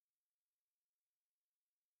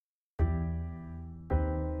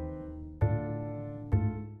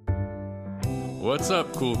What's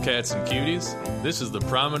up, cool cats and cuties? This is the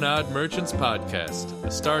Promenade Merchants Podcast, a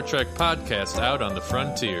Star Trek podcast out on the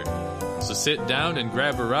frontier. So sit down and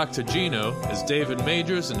grab a Rocktagino as David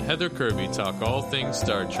Majors and Heather Kirby talk all things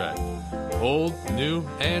Star Trek. Old, new,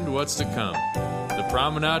 and what's to come. The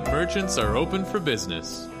Promenade Merchants are open for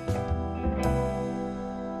business.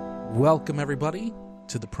 Welcome, everybody,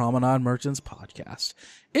 to the Promenade Merchants Podcast.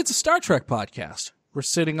 It's a Star Trek podcast. We're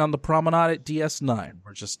sitting on the promenade at DS9.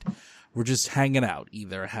 We're just hanging out,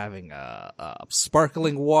 either having a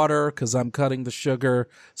sparkling water because I'm cutting the sugar,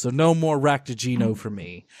 so no more Ractagino for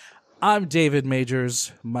me. I'm David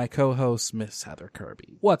Majors, my co-host, Miss Heather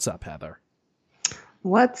Kirby. What's up, Heather?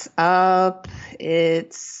 What's up?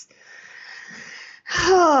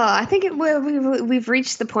 I think we've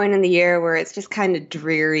reached the point in the year where it's just kind of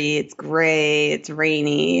dreary. It's gray. It's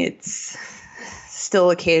rainy. It's still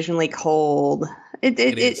occasionally cold.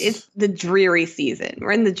 It's the dreary season.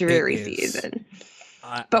 We're in the dreary season.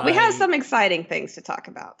 But we have some exciting things to talk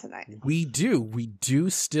about tonight. We do. We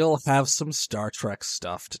do still have some Star Trek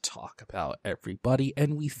stuff to talk about, everybody.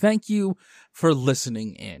 And we thank you for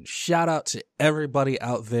listening in. Shout out to everybody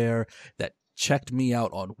out there that checked me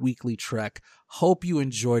out on Weekly Trek. Hope you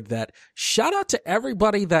enjoyed that. Shout out to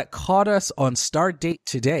everybody that caught us on Stardate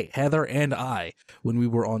Today, Heather and I, when we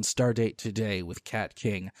were on Stardate Today with Kat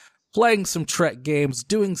King, playing some Trek games,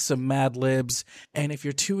 doing some Mad Libs. And if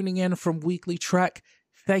you're tuning in from Weekly Trek,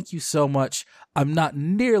 thank you so much. I'm not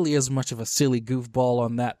nearly as much of a silly goofball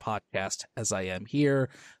on that podcast as I am here,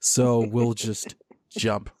 so we'll just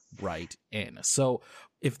jump right in. So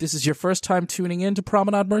if this is your first time tuning in to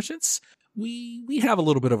Promenade Merchants, we have a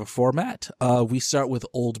little bit of a format. We start with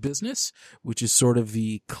old business, which is sort of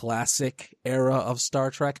the classic era of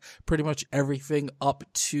Star Trek, pretty much everything up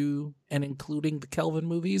to and including the Kelvin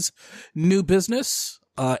movies. New business,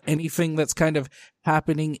 anything that's kind of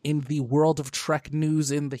happening in the world of Trek news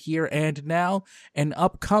in the here and now. And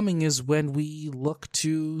upcoming is when we look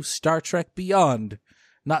to Star Trek Beyond,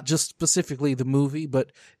 not just specifically the movie,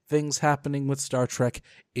 but things happening with Star Trek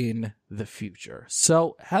in the future.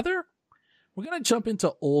 So, Heather, we're going to jump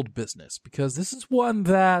into old business because this is one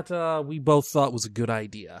that we both thought was a good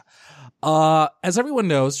idea. As everyone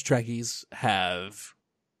knows, Trekkies have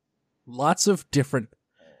lots of different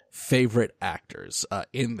favorite actors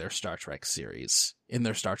in their Star Trek series, in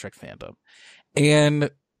their Star Trek fandom.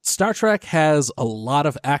 And Star Trek has a lot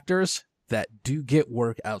of actors that do get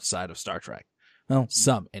work outside of Star Trek. Well,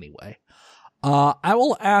 some anyway. I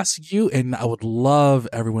will ask you, and I would love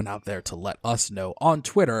everyone out there to let us know on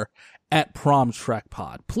Twitter at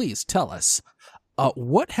PromTrekPod. Please tell us,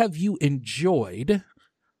 what have you enjoyed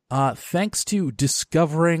thanks to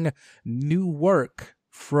discovering new work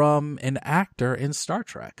from an actor in Star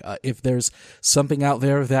Trek? If there's something out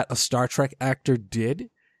there that a Star Trek actor did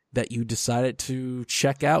that you decided to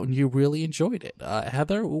check out and you really enjoyed it.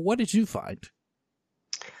 Heather, what did you find?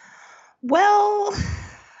 Well,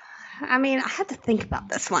 I mean, I had to think about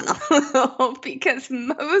this one a little because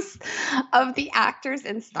most of the actors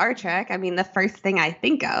in Star Trek, I mean, the first thing I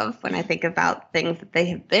think of when I think about things that they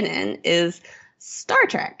have been in is Star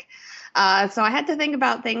Trek. So I had to think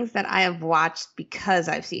about things that I have watched because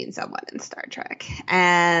I've seen someone in Star Trek.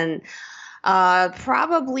 And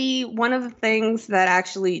probably one of the things that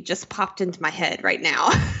actually just popped into my head right now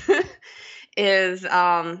is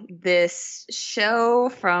this show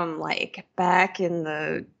from like back in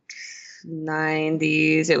the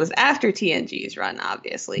 90s. It was after TNG's run,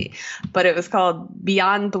 obviously, but it was called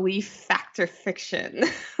Beyond Belief Fact or Fiction,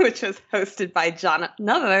 which was hosted by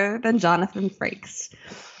none other than Jonathan Frakes.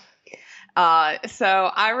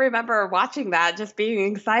 So I remember watching that, just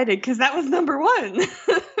being excited because that was number one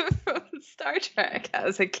from Star Trek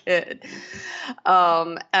as a kid.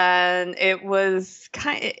 And it was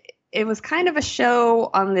kind of a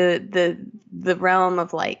show on the realm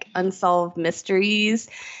of like unsolved mysteries,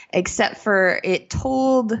 except for it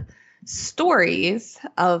told stories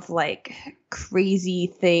of like crazy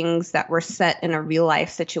things that were set in a real life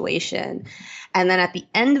situation. And then at the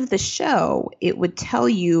end of the show, it would tell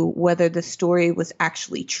you whether the story was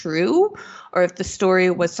actually true or if the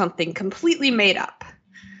story was something completely made up.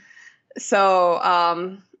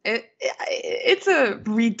 So, it's a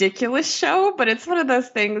ridiculous show, but it's one of those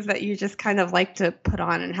things that you just kind of like to put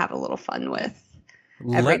on and have a little fun with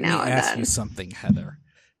every now and then. Let me ask you something, Heather.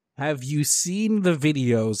 Have you seen the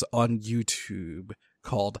videos on YouTube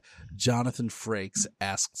called Jonathan Frakes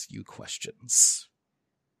Asks You Questions?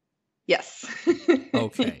 Yes.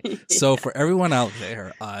 Okay. So for everyone out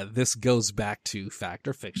there, this goes back to Fact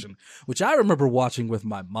or Fiction, which I remember watching with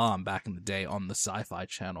my mom back in the day on the Sci-Fi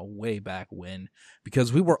Channel way back when,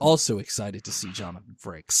 because we were also excited to see Jonathan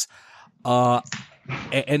Frakes.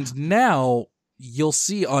 And now you'll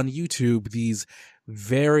see on YouTube these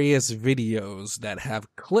various videos that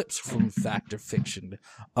have clips from Fact or Fiction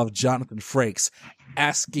of Jonathan Frakes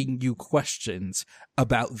asking you questions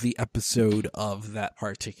about the episode of that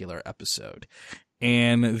particular episode.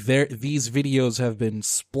 And these videos have been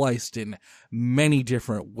spliced in many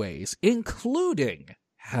different ways, including,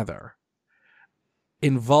 Heather,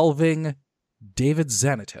 involving David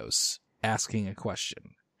Xanatos asking a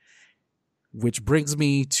question. Which brings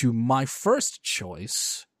me to my first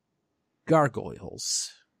choice,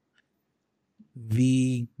 Gargoyles.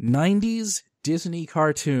 The 90s Disney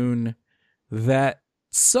cartoon that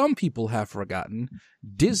some people have forgotten.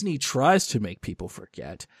 Disney tries to make people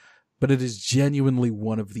forget, but it is genuinely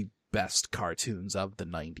one of the best cartoons of the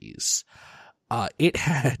 90s. It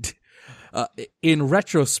had, in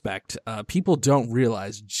retrospect, people don't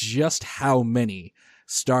realize just how many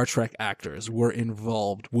Star Trek actors were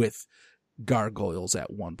involved with Gargoyles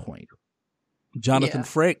at one point. Jonathan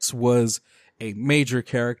Frakes was a major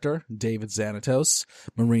character. David Xanatos,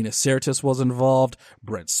 Marina Sirtis was involved.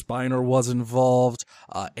 Brent Spiner was involved.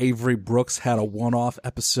 Avery Brooks had a one-off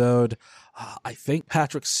episode. I think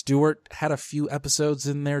Patrick Stewart had a few episodes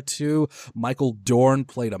in there too. Michael Dorn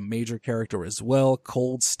played a major character as well.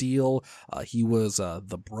 Cold Steel, he was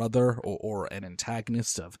the brother or an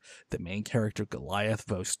antagonist of the main character Goliath,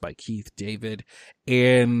 voiced by Keith David.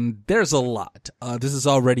 And there's a lot. This has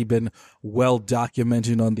already been well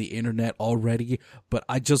documented on the internet already, but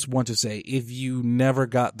I just want to say, if you never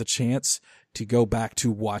got the chance to go back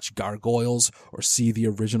to watch Gargoyles or see the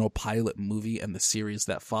original pilot movie and the series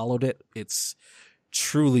that followed it, it's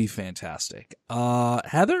truly fantastic.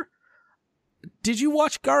 Heather, did you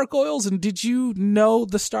watch Gargoyles, and did you know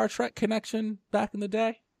the Star Trek connection back in the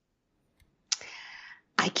day?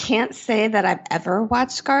 I can't say that I've ever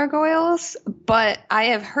watched Gargoyles, but I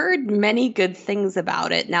have heard many good things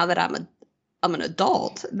about it now that I'm an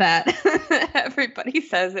adult, that everybody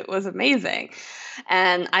says it was amazing.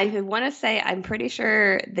 And I want to say I'm pretty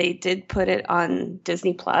sure they did put it on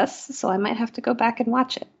Disney Plus, so I might have to go back and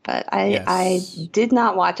watch it. But I did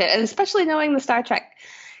not watch it, and especially knowing the Star Trek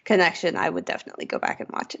connection, I would definitely go back and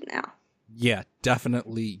watch it now. Yeah,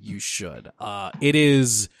 definitely you should. It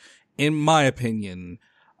is, in my opinion,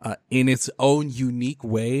 in its own unique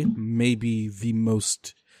way, maybe the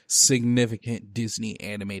most significant Disney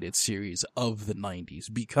animated series of the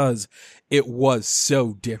 90s, because it was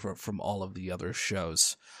so different from all of the other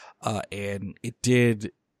shows. And it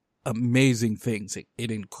did amazing things.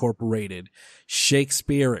 It incorporated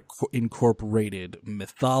Shakespeare, it incorporated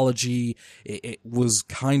mythology. It was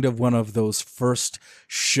kind of one of those first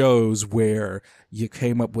shows where you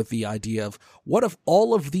came up with the idea of, what if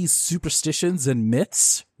all of these superstitions and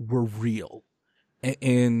myths were real?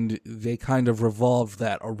 And they kind of revolved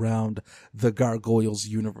that around the Gargoyles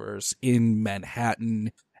universe in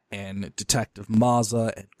Manhattan and Detective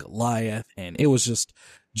Mazza and Goliath. And it was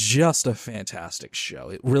just a fantastic show.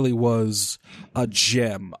 It really was a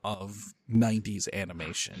gem of 90s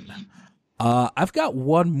animation. I've got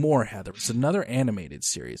one more, Heather. It's another animated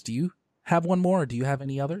series. Do you have one more, or do you have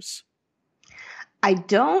any others? I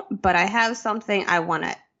don't, but I have something I want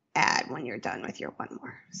to add when you're done with your one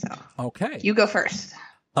more. So okay, you go first.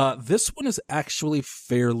 This one is actually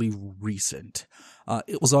fairly recent.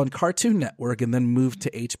 It was on Cartoon Network and then moved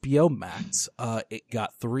to HBO Max. It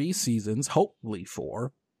got 3 seasons, hopefully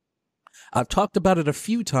 4. I've talked about it a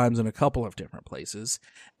few times in a couple of different places,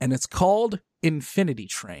 and it's called Infinity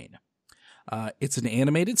Train. It's an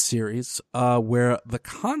animated series where the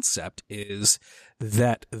concept is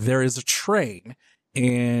that there is a train,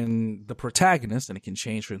 and the protagonist, and it can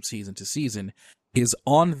change from season to season, is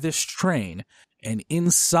on this train, and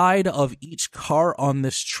inside of each car on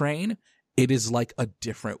this train, it is like a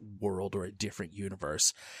different world or a different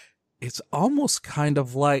universe. It's almost kind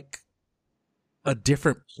of like a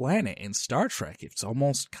different planet in Star Trek. It's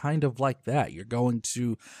almost kind of like that. You're going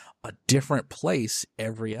to a different place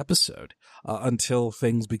every episode until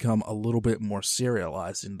things become a little bit more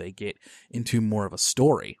serialized and they get into more of a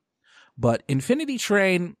story. But Infinity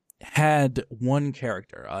Train had one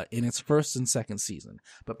character in its first and second season,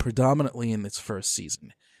 but predominantly in its first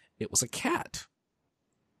season. It was a cat.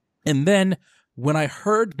 And then when I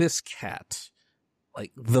heard this cat,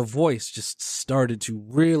 like, the voice just started to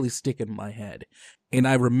really stick in my head. And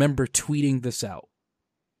I remember tweeting this out.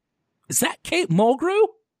 Is that Kate Mulgrew?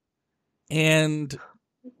 And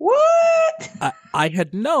what? I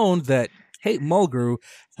had known that Kate Mulgrew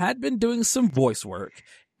had been doing some voice work.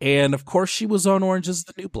 And of course she was on Orange is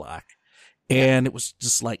the New Black. And it was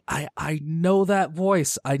just like, I know that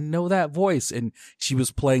voice. I know that voice. And she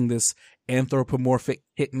was playing this anthropomorphic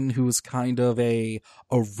kitten who was kind of a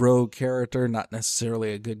rogue character, not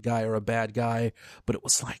necessarily a good guy or a bad guy. But it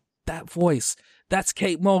was like, that voice, that's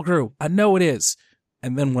Kate Mulgrew. I know it is.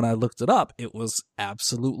 And then when I looked it up, it was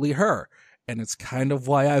absolutely her. And it's kind of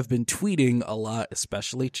why I've been tweeting a lot,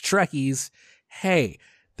 especially to Trekkies. Hey,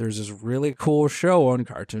 there's this really cool show on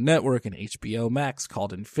Cartoon Network and HBO Max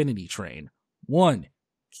called Infinity Train. 1,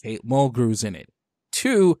 Kate Mulgrew's in it.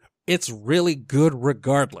 2, it's really good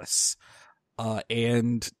regardless.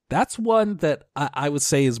 And that's one that I would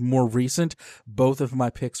say is more recent. Both of my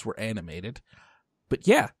picks were animated. But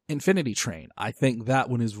yeah, Infinity Train. I think that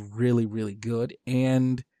one is really, really good.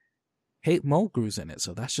 And Kate Mulgrew's in it,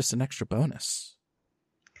 so that's just an extra bonus.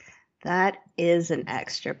 That is an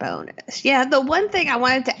extra bonus. Yeah, the one thing I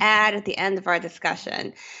wanted to add at the end of our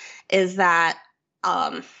discussion is that,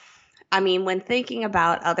 when thinking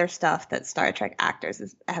about other stuff that Star Trek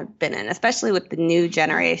actors have been in, especially with the new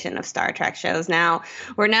generation of Star Trek shows now,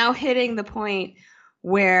 we're now hitting the point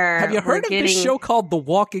where have you heard of this show called The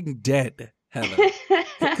Walking Dead, Heather?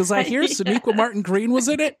 Because I hear Sonequa Martin Green was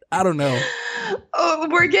in it. I don't know. Oh,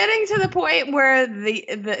 we're getting to the point where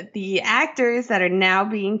the actors that are now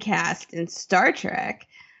being cast in Star Trek,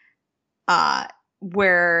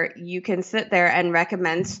 where you can sit there and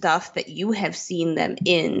recommend stuff that you have seen them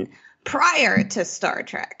in prior to Star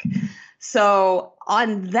Trek. So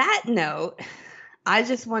on that note, I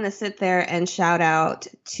just want to sit there and shout out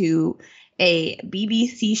to a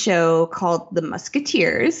BBC show called The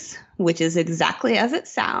Musketeers, which is exactly as it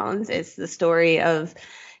sounds. It's the story of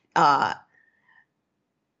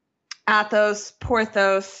Athos,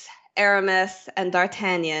 Porthos, Aramis, and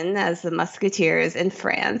D'Artagnan as the Musketeers in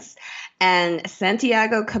France. And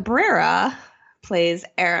Santiago Cabrera plays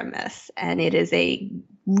Aramis. And it is a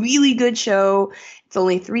really good show. It's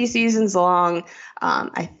only 3 seasons long.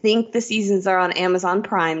 I think the seasons are on Amazon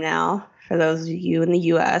Prime now, for those of you in the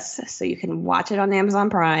US, so you can watch it on Amazon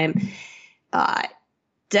Prime.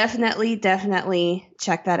 Definitely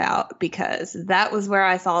check that out, because that was where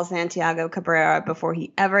I saw Santiago Cabrera before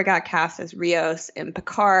he ever got cast as Rios in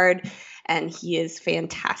Picard, and he is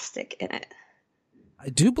fantastic in it. I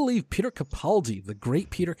do believe Peter Capaldi, the great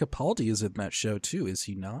Peter Capaldi, is in that show too, is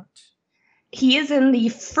he not? He is in the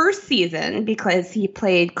first season because he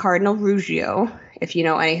played Cardinal Ruggiero, if you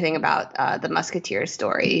know anything about the Musketeers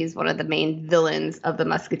story. He's one of the main villains of the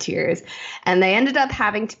Musketeers. And they ended up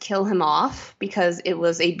having to kill him off because it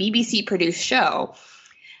was a BBC-produced show.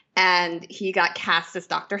 And he got cast as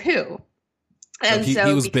Doctor Who. And he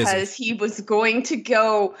was because busy. he was going to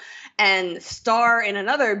go and star in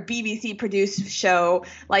another BBC-produced show,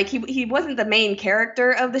 like he wasn't the main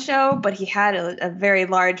character of the show, but he had a very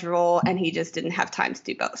large role, and he just didn't have time to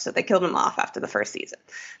do both. So they killed him off after the first season.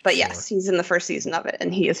 But yes, he's in the first season of it,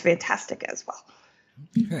 and he is fantastic as well.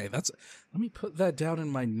 Okay, let me put that down in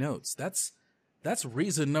my notes. That's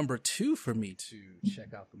reason number 2 for me to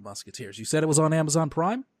check out The Musketeers. You said it was on Amazon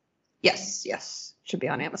Prime? Yes. Should be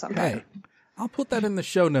on Amazon Prime. Okay. I'll put that in the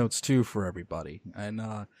show notes too for everybody.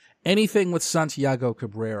 And anything with Santiago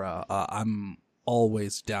Cabrera, I'm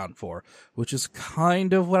always down for, which is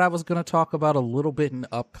kind of what I was going to talk about a little bit in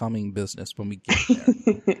upcoming business when we get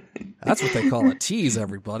there. That's what they call a tease,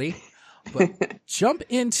 everybody. But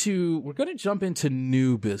we're going to jump into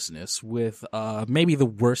new business with maybe the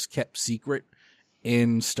worst kept secret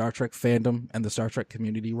in Star Trek fandom and the Star Trek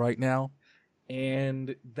community right now.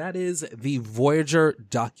 And that is the Voyager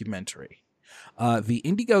documentary. The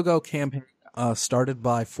Indiegogo campaign, started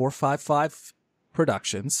by 455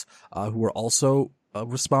 Productions, who are also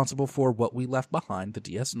responsible for What We Left Behind, the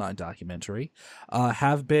DS9 documentary,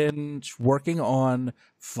 have been working on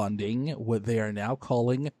funding what they are now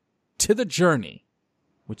calling To the Journey,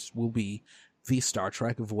 which will be the Star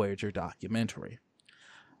Trek Voyager documentary.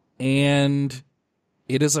 And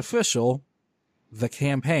it is official, the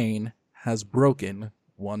campaign has broken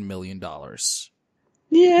 $1 million.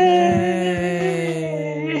 Yay!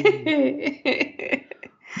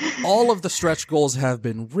 All of the stretch goals have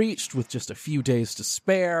been reached with just a few days to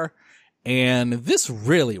spare, and this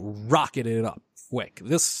really rocketed it up quick.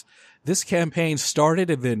 This campaign started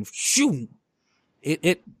and then shoo,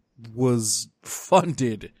 it was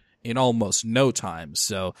funded in almost no time.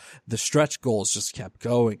 So the stretch goals just kept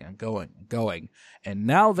going and going and going. And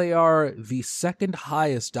now they are the second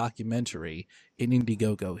highest documentary in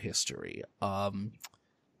Indiegogo history.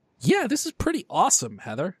 Yeah, this is pretty awesome,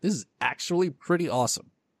 Heather. This is actually pretty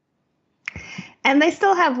awesome. And they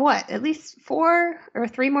still have at least 4 or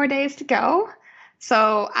 3 more days to go.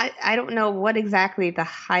 So I don't know what exactly the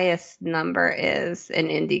highest number is in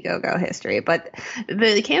Indiegogo history, but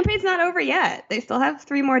the campaign's not over yet. They still have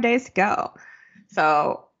 3 more days to go.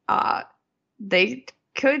 So they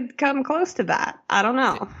could come close to that. I don't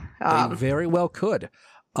know. They very well could.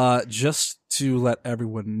 Just to let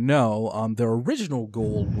everyone know, their original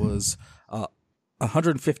goal was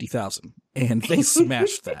 150,000, and they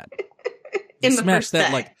smashed that. They smashed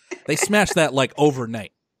that like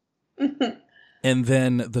overnight. And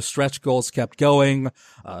then the stretch goals kept going.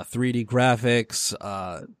 3D graphics,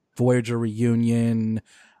 Voyager reunion.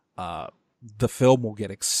 The film will get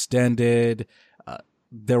extended.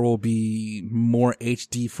 There will be more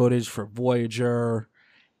HD footage for Voyager.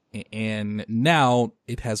 And now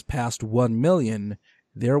it has passed 1 million.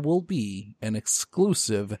 There will be an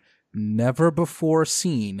exclusive, never before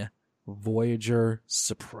seen Voyager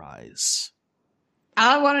surprise.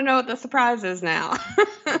 I want to know what the surprise is now.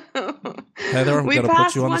 Heather, I'm going to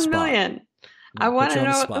put you on the spot. 1 million. I want to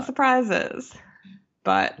know what the surprise is.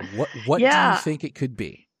 But what do you think it could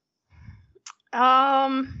be?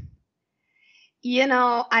 I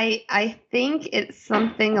think it's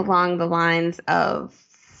something along the lines of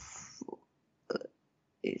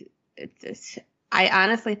I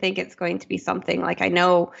honestly think it's going to be something like, I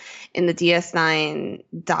know in the DS9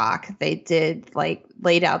 doc, they did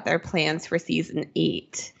laid out their plans for season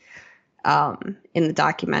 8 in the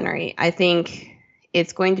documentary. I think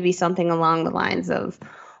it's going to be something along the lines of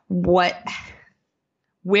where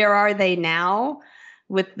are they now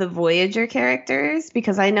with the Voyager characters?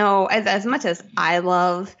 Because I know as much as I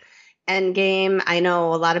love Endgame, I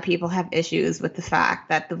know a lot of people have issues with the fact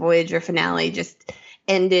that the Voyager finale just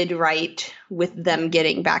ended right with them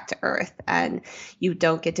getting back to Earth, and you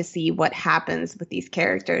don't get to see what happens with these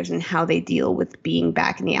characters and how they deal with being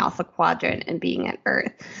back in the Alpha Quadrant and being at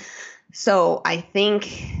Earth. So I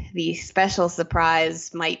think the special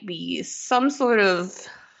surprise might be some sort of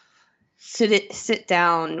sit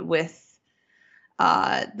down with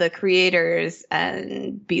the creators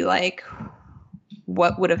and be like,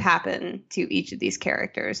 what would have happened to each of these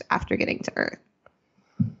characters after getting to Earth?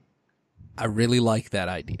 I really like that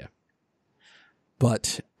idea.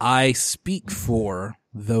 But I speak for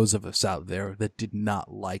those of us out there that did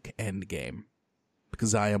not like Endgame,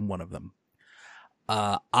 because I am one of them.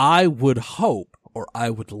 I would hope, or I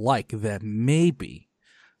would like, that maybe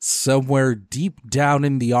somewhere deep down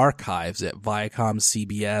in the archives at Viacom,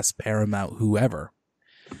 CBS, Paramount, whoever,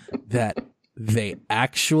 that they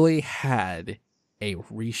actually had a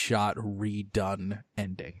reshot, redone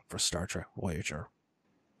ending for Star Trek Voyager.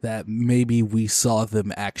 That maybe we saw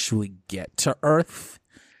them actually get to Earth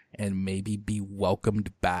and maybe be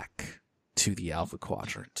welcomed back to the Alpha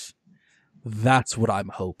Quadrant. That's what I'm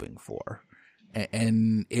hoping for.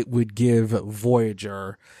 And it would give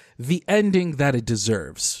Voyager the ending that it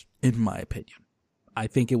deserves, in my opinion. I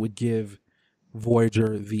think it would give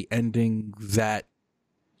Voyager the ending that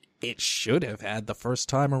it should have had the first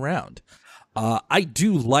time around. I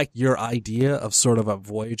do like your idea of sort of a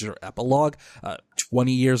Voyager epilogue.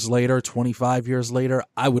 20 years later, 25 years later,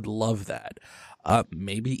 I would love that.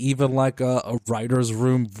 Maybe even like a writer's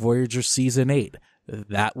room Voyager season 8.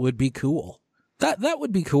 That would be cool. That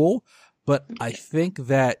would be cool. But I think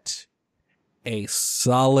that a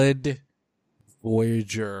solid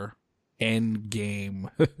Voyager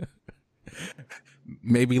Endgame,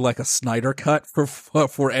 maybe like a Snyder cut for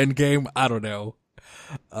Endgame, I don't know.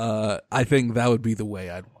 I think that would be the way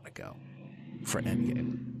I'd want to go for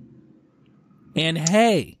Endgame. And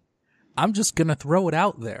hey, I'm just going to throw it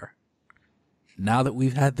out there. Now that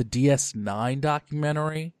we've had the DS9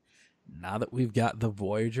 documentary, now that we've got the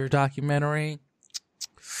Voyager documentary,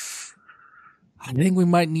 I think we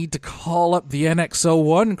might need to call up the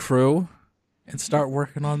NX-01 crew and start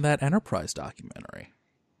working on that Enterprise documentary.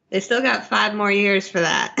 They still got 5 more years for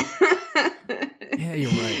that. Yeah,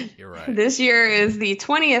 you're right. This year is the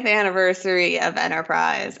 20th anniversary of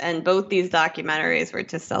Enterprise, and both these documentaries were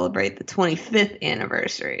to celebrate the 25th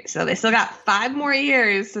anniversary. So they still got 5 more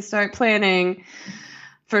years to start planning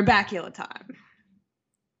for Bakula time.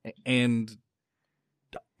 And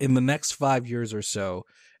in the next 5 years or so,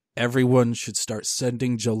 everyone should start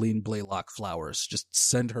sending Jolene Blaylock flowers. Just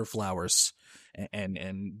send her flowers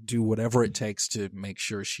and do whatever it takes to make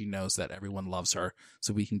sure she knows that everyone loves her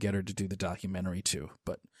so we can get her to do the documentary too.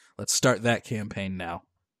 But let's start that campaign now.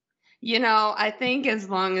 I think as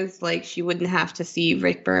long as she wouldn't have to see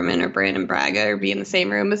Rick Berman or Brandon Braga or be in the same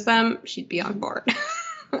room as them, she'd be on board.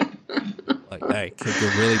 Hey, can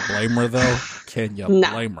you really blame her though? Can you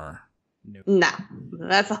blame her? No,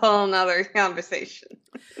 that's a whole nother conversation.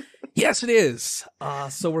 Yes, it is.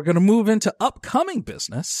 So we're going to move into upcoming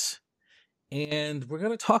business. and we're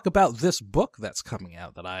going to talk about this book that's coming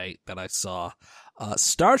out that I saw,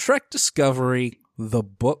 Star Trek Discovery: The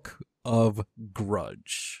Book of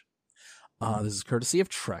Grudge. This is courtesy of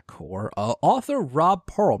TrekCore. Author Rob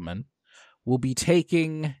Perlman will be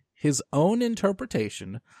taking his own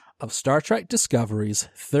interpretation of Star Trek Discovery's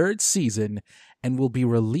third season and will be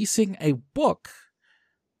releasing a book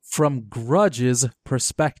from Grudge's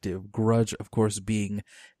perspective. Grudge, of course, being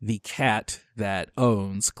the cat that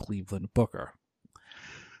owns Cleveland Booker.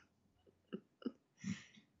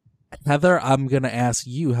 Heather, I'm going to ask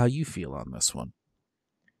you how you feel on this one.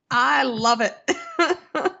 I love it.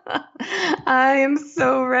 I am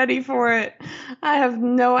so ready for it. I have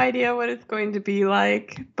no idea what it's going to be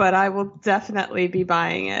like, but I will definitely be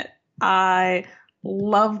buying it. I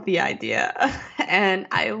love the idea, and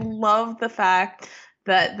I love the fact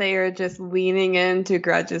that they are just leaning into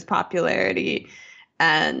Grudge's popularity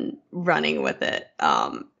and running with it.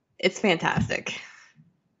 It's fantastic.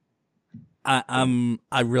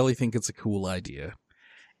 I really think it's a cool idea.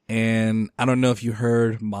 And I don't know if you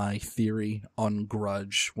heard my theory on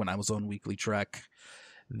Grudge when I was on Weekly Trek,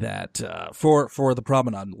 that for the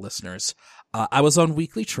Promenade listeners, I was on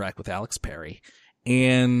Weekly Trek with Alex Perry,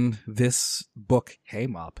 and this book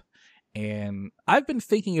came up. And I've been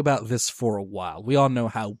thinking about this for a while. We all know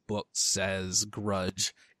how book says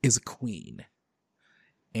Grudge is a queen.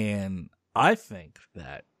 And I think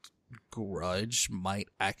that Grudge might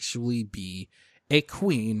actually be a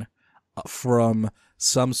queen from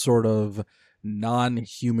some sort of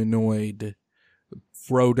non-humanoid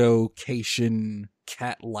Frodo-cation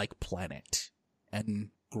cat-like planet. And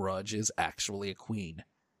Grudge is actually a queen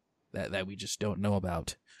that we just don't know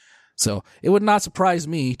about. So it would not surprise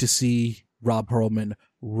me to see Rob Perlman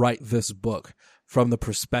write this book from the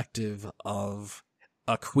perspective of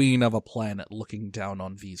a queen of a planet looking down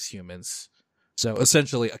on these humans. So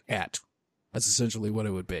essentially a cat. That's essentially what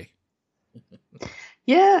it would be.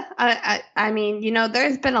 Yeah, I mean, you know,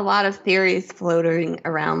 there's been a lot of theories floating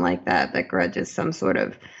around like that Grudge is some sort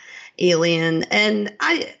of alien, and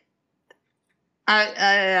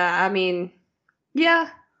I mean, yeah,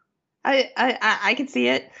 I could see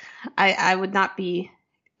it. I would not be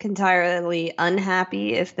entirely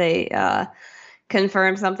unhappy if they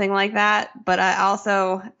confirm something like that, but I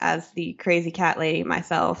also, as the crazy cat lady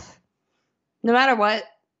myself, no matter what,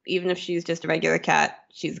 even if she's just a regular cat,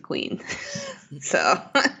 she's a queen. So.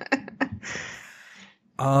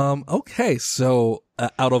 Okay, so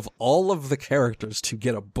out of all of the characters to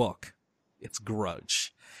get a book, it's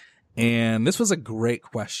Grudge. And this was a great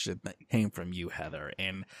question that came from you, Heather,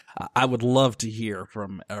 and I would love to hear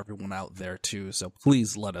from everyone out there too, so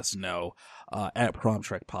please let us know at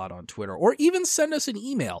PromTrekPod on Twitter, or even send us an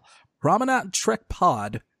email,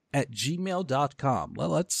 promenadetrekpod@gmail.com.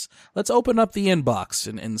 Let's open up the inbox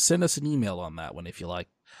and send us an email on that one if you like.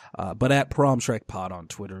 But at PromTrekPod on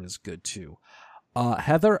Twitter is good too.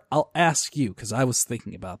 Heather, I'll ask you, because I was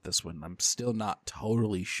thinking about this one. I'm still not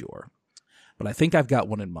totally sure, but I think I've got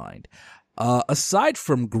one in mind. Aside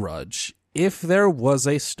from Grudge, if there was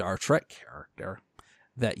a Star Trek character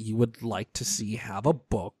that you would like to see have a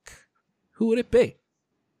book, who would it be?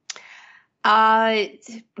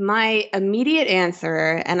 My immediate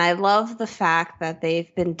answer, and I love the fact that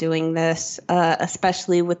they've been doing this,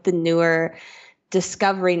 especially with the newer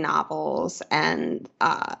Discovery novels and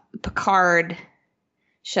Picard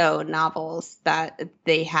show novels that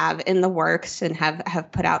they have in the works and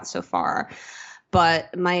have put out so far.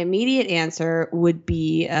 But my immediate answer would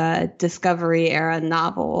be a Discovery era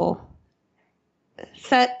novel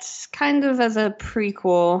set kind of as a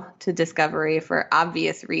prequel to Discovery for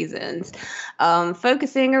obvious reasons,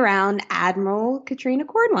 focusing around Admiral Katrina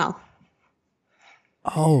Cornwell.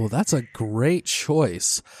 Oh, that's a great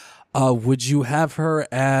choice. Would you have her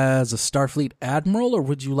as a Starfleet admiral, or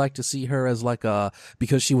would you like to see her as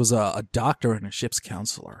because she was a doctor and a ship's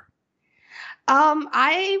counselor?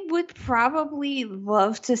 I would probably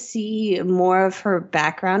love to see more of her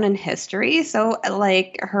background and history. So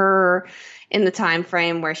like her in the time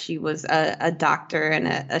frame where she was a doctor and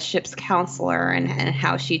a ship's counselor, and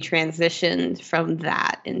how she transitioned from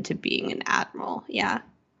that into being an admiral. Yeah.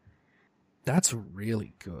 That's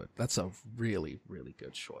really good. That's a really, really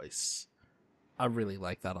good choice. I really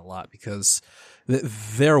like that a lot, because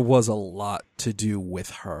there was a lot to do with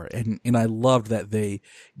her. And I loved that they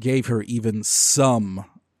gave her even some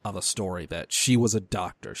of a story, that she was a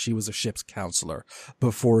doctor. She was a ship's counselor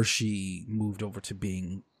before she moved over to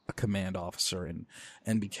being a command officer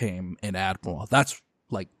and became an admiral. That's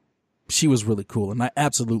she was really cool. And I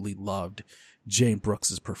absolutely loved Jane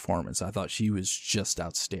Brooks's performance. I thought she was just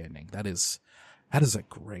outstanding. That is a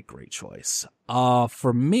great, great choice.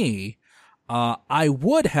 For me, I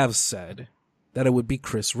would have said that it would be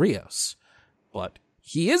Chris Rios, but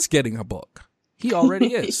he is getting a book. He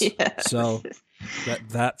already is. Yes. So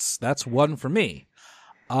that's one for me.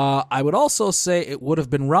 I would also say it would have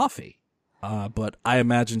been Rafi, but I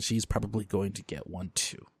imagine she's probably going to get one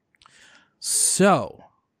too. So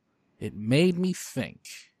it made me think.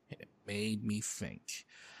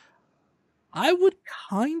 I would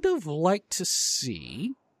kind of like to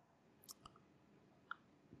see.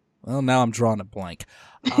 Well, now I'm drawing a blank.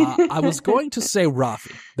 I was going to say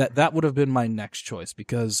Rafi. That would have been my next choice,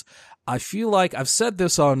 because I feel like I've said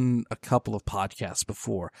this on a couple of podcasts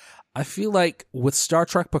before. I feel like with Star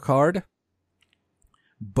Trek Picard,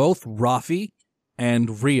 both Rafi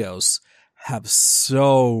and Rios have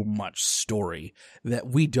so much story that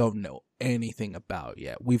we don't know anything about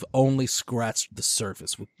yet. We've only scratched the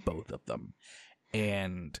surface with both of them.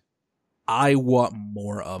 And I want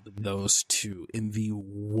more of those two in the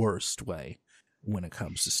worst way when it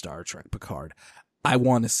comes to Star Trek Picard. I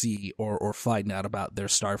want to see or find out about their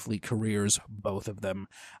Starfleet careers, both of them.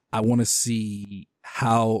 I want to see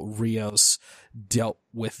how Rios dealt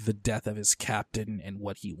with the death of his captain and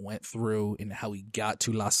what he went through and how he got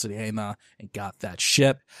to La Sirena and got that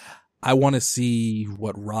ship. I want to see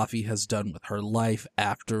what Rafi has done with her life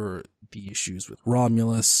after the issues with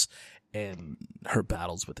Romulus and her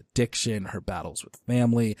battles with addiction, her battles with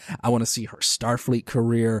family. I want to see her Starfleet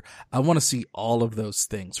career. I want to see all of those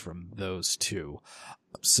things from those two.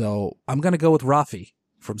 So I'm going to go with Rafi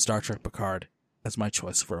from Star Trek Picard as my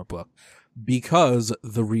choice for a book, because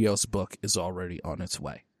the Rios book is already on its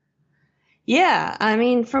way. Yeah, I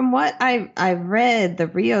mean, from what I read, the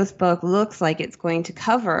Rios book looks like it's going to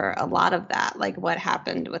cover a lot of that, like what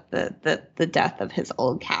happened with the death of his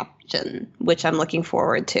old captain, which I'm looking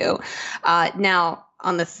forward to. Now,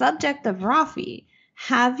 on the subject of Rafi,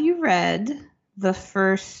 have you read the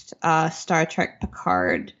first Star Trek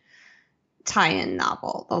Picard tie-in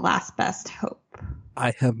novel, The Last Best Hope?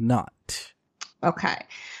 I have not. Okay,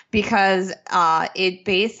 because it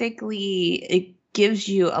gives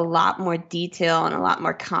you a lot more detail and a lot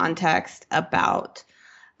more context about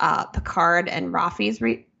Picard and Rafi's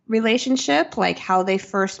relationship, like how they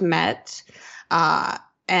first met,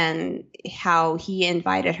 and how he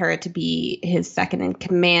invited her to be his second in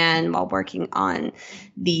command while working on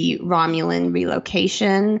the Romulan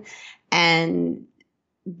relocation, and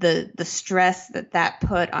the stress that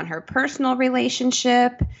put on her personal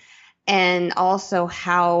relationship. And also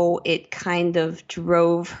how it kind of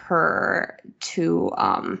drove her to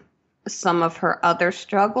some of her other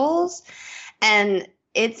struggles. And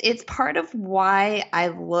it's part of why I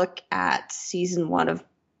look at season 1 of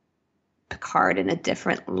Picard in a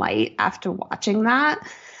different light after watching that,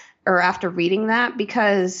 or after reading that,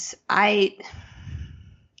 because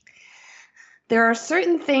there are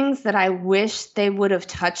certain things that I wish they would have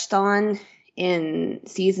touched on in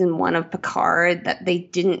season 1 of Picard that they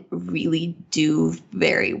didn't really do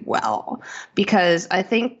very well, because I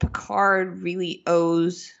think Picard really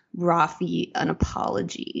owes Rafi an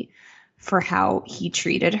apology for how he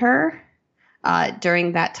treated her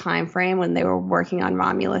during that time frame when they were working on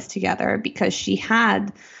Romulus together, because she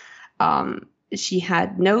had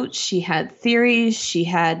notes, she had theories, she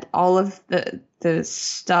had all of the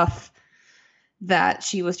stuff that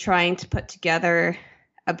she was trying to put together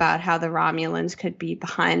about how the Romulans could be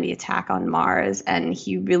behind the attack on Mars, and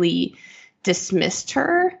he really dismissed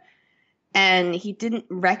her, and he didn't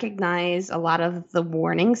recognize a lot of the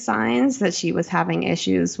warning signs that she was having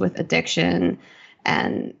issues with addiction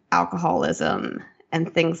and alcoholism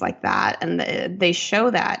and things like that, and they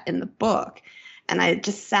show that in the book. And I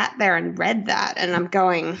just sat there and read that, and I'm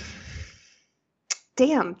going,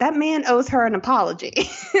 damn, that man owes her an apology.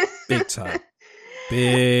 Big time.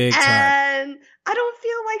 Big time. And I don't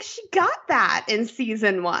feel like she got that in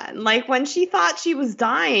season 1. Like, when she thought she was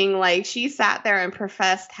dying, like, she sat there and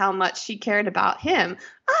professed how much she cared about him.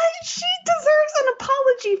 She deserves an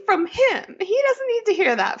apology from him. He doesn't need to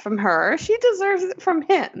hear that from her. She deserves it from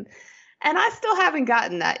him. And I still haven't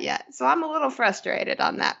gotten that yet. So I'm a little frustrated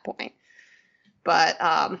on that point. But,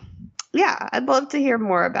 yeah, I'd love to hear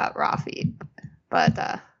more about Rafi.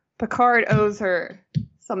 But Picard owes her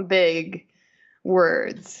some big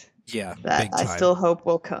words. Yeah, that I still hope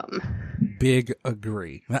will come. Big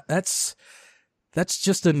agree. That's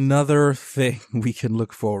just another thing we can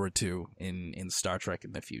look forward to in Star Trek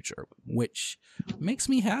in the future, which makes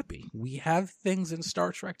me happy. We have things in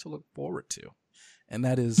Star Trek to look forward to, and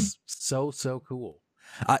that is so cool.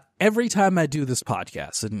 Every time I do this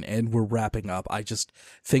podcast and we're wrapping up, I just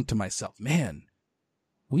think to myself, man,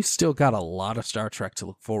 we still got a lot of Star Trek to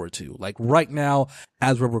look forward to. Like right now,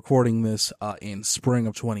 as we're recording this in spring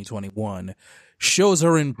of 2021, shows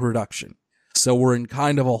are in production. So we're in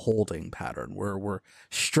kind of a holding pattern where we're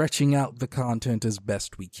stretching out the content as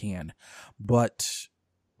best we can. But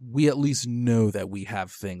we at least know that we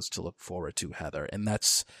have things to look forward to, Heather. And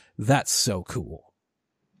that's so cool.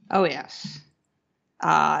 Oh, yes.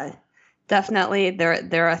 Definitely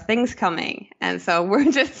there are things coming. And so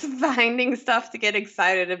we're just finding stuff to get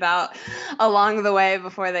excited about along the way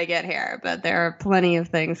before they get here. But there are plenty of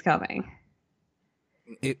things coming.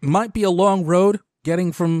 It might be a long road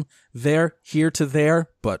getting from here to there,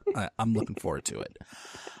 but I'm looking forward to it.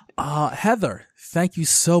 Heather, thank you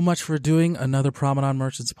so much for doing another Promenade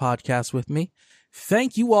Merchants podcast with me.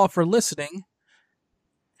 Thank you all for listening.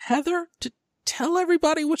 Heather, tell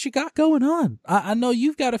everybody what you got going on. I know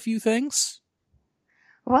you've got a few things.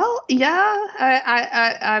 Well, yeah,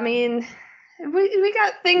 I mean, we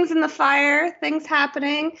got things in the fire, things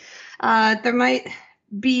happening. There might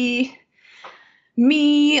be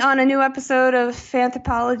me on a new episode of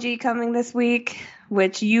Fanthropology coming this week,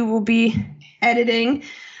 which you will be editing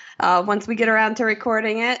once we get around to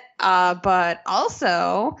recording it. But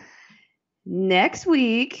also, next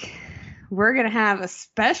week, we're going to have a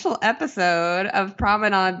special episode of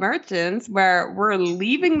Promenade Merchants where we're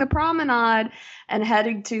leaving the promenade and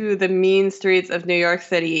heading to the mean streets of New York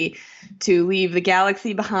City to leave the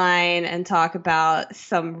galaxy behind and talk about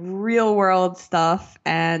some real world stuff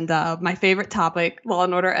and my favorite topic, Law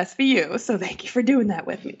and Order SVU. So thank you for doing that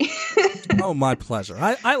with me. Oh, my pleasure.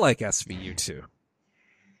 I like SVU too.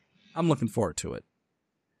 I'm looking forward to it.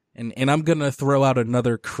 And I'm going to throw out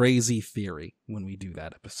another crazy theory when we do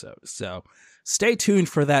that episode. So stay tuned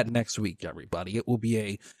for that next week, everybody. It will be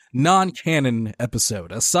a non-canon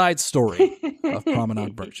episode, a side story of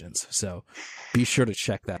Promenade Merchants. So be sure to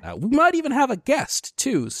check that out. We might even have a guest,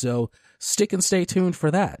 too. So stick and stay tuned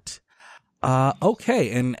for that.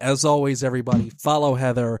 Okay. And as always, everybody, follow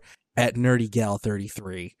Heather at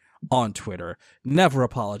NerdyGal33 on Twitter. Never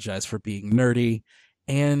apologize for being nerdy.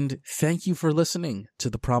 And thank you for listening to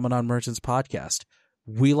the Promenade Merchants podcast.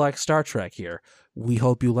 We like Star Trek here. We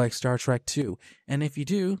hope you like Star Trek too. And if you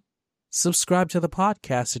do, subscribe to the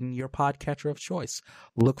podcast in your podcatcher of choice.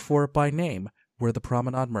 Look for it by name. We're the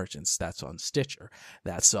Promenade Merchants. That's on Stitcher.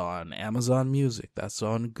 That's on Amazon Music. That's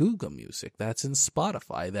on Google Music. That's in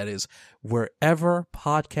Spotify. That is wherever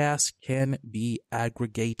podcasts can be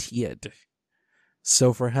aggregated.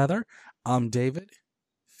 So for Heather, I'm David.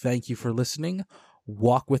 Thank you for listening.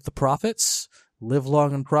 Walk with the prophets, live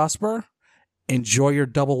long and prosper, enjoy your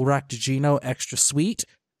double Ractigino extra sweet,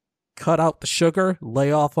 cut out the sugar,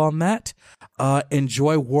 lay off on that,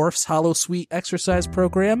 enjoy Worf's Hollow Sweet exercise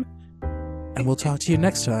program, and we'll talk to you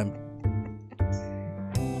next time.